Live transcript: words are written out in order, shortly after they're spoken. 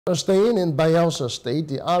Staying in Bayelsa State,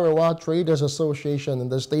 the Arewa Traders Association in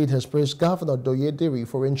the state has praised Governor Gov Diri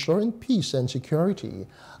for ensuring peace and security,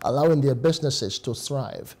 allowing their businesses to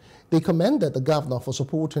thrive. They commended the governor for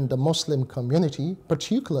supporting the Muslim community,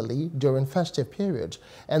 particularly during festive periods,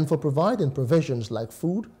 and for providing provisions like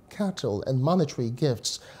food, cattle, and monetary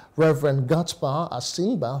gifts. Reverend Gaspar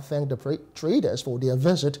Asingba thanked the traders for their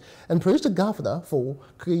visit and praised the governor for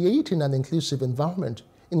creating an inclusive environment,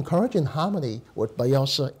 encouraging harmony with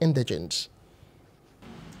Bayelsa indigents.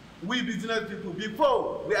 We business people,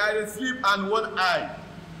 before we are asleep and one eye.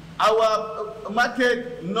 Our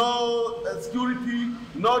market, no security,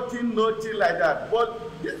 nothing like that. But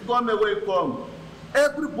this government will come.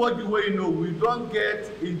 Everybody will know we don't get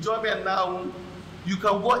enjoyment now. You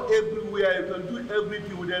can go everywhere, you can do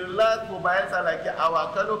everything. With the last for Bayelsa, like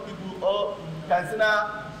our Kano people or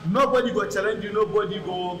Katsina, nobody go challenge you, nobody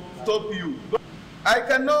go stop you. I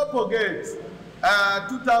cannot forget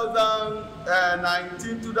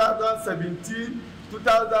 2019, 2017,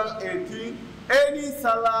 2018, any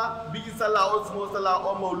salah, big salah or small salah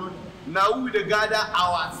or maulud, now we gather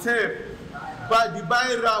ourselves by the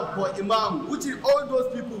bayram for imam, which is all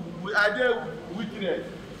those people we are there witness.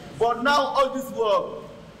 But now all this work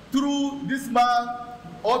through this man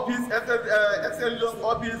office, SL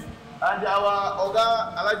office, and our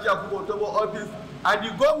Oga Alaji Akubotobo office, and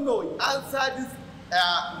the governor answered this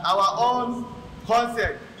our own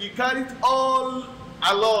concept. He carried all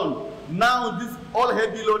alone. Now this all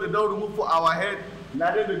heavy load they don't remove for our head.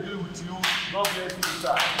 Now they deal with you. God bless you,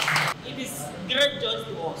 sir. It is great joy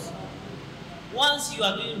to us. Once you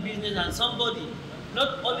are doing business and somebody,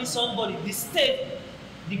 not only somebody, the state,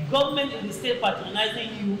 the government in the state patronizing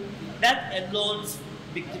you, that alone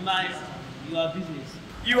victimize your business.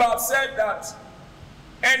 You have said that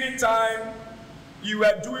anytime you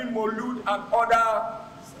were doing Molud and other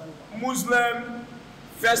Muslim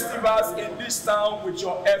festivals in this town with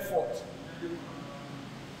your effort.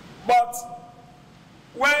 But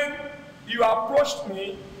when you approached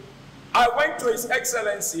me, I went to His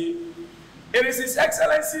Excellency. It is His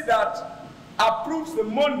Excellency that approves the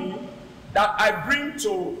money that I bring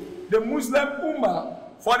to the Muslim Ummah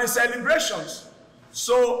for the celebrations.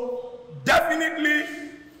 So definitely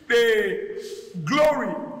the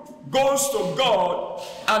glory goes to God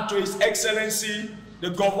and to His Excellency,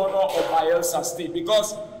 the Governor of Bayelsa State.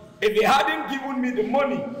 Because if he hadn't given me the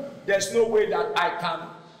money, there's no way that I can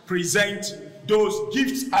present those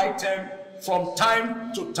gift items from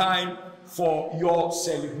time to time for your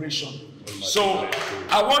celebration. So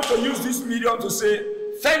I want to use this medium to say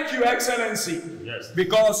thank you, Excellency,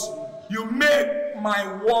 because you made my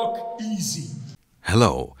work easy.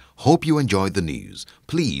 Hello, hope you enjoyed the news.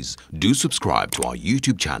 Please do subscribe to our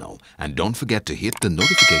YouTube channel and don't forget to hit the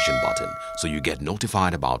notification button so you get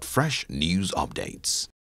notified about fresh news updates.